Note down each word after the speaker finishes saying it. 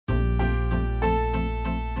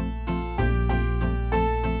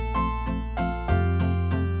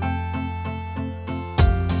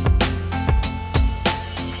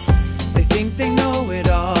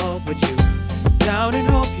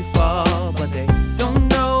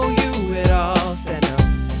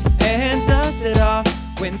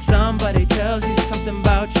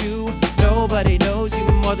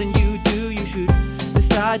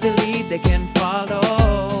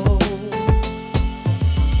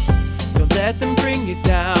let them bring you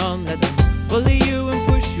down. Let them bully you and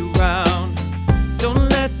push you around. Don't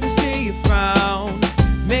let them see you frown.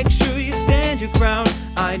 Make sure you stand your ground.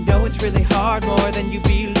 I know it's really hard, more than you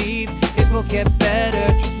believe. It will get better,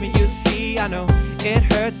 trust me, you see. I know it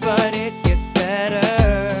hurts, but it gets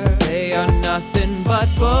better. They are nothing but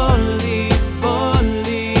bullies,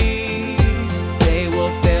 bullies. They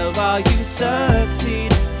will fail while you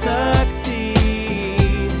succeed,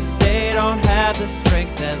 succeed. They don't have the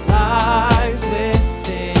strength that lies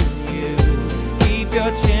within you. Keep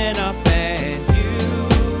your chin up and you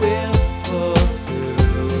will pull through.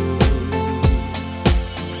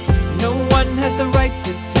 No one has the right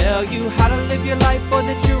to tell you how to live your life or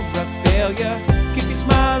that you're a failure. Keep your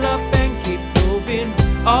smile up and keep moving.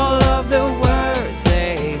 All of the words,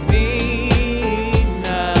 they mean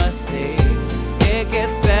nothing. It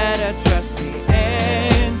gets better, trust me,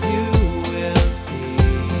 and you will see.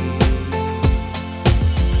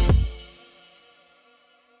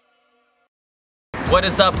 What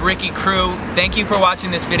is up, Ricky crew? Thank you for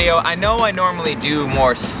watching this video. I know I normally do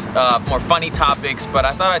more funny topics, but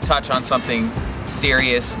I thought I'd touch on something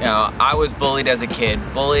serious. You know, I was bullied as a kid.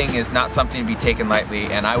 Bullying is not something to be taken lightly,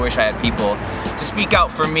 and I wish I had people to speak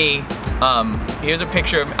out for me. Here's a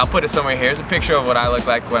picture of, I'll put it somewhere. Here's a picture of what I looked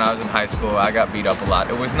like when I was in high school. I got beat up a lot.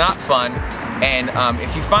 It was not fun, and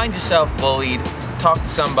if you find yourself bullied, talk to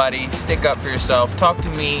somebody, stick up for yourself, talk to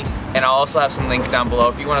me, and I'll also have some links down below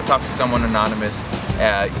if you want to talk to someone anonymous.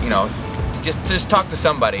 You know, just talk to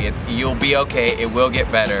somebody. You'll be okay. It will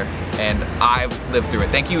get better, and I've lived through it.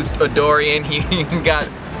 Thank you, Dorian. He got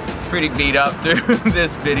pretty beat up through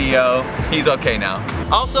this video. He's okay now.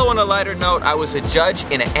 Also, on a lighter note, I was a judge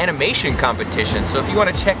in an animation competition, so if you want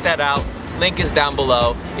to check that out, link is down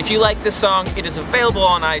below. If you like this song, it is available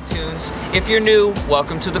on iTunes. If you're new,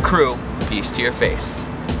 welcome to the crew. Peace to your face.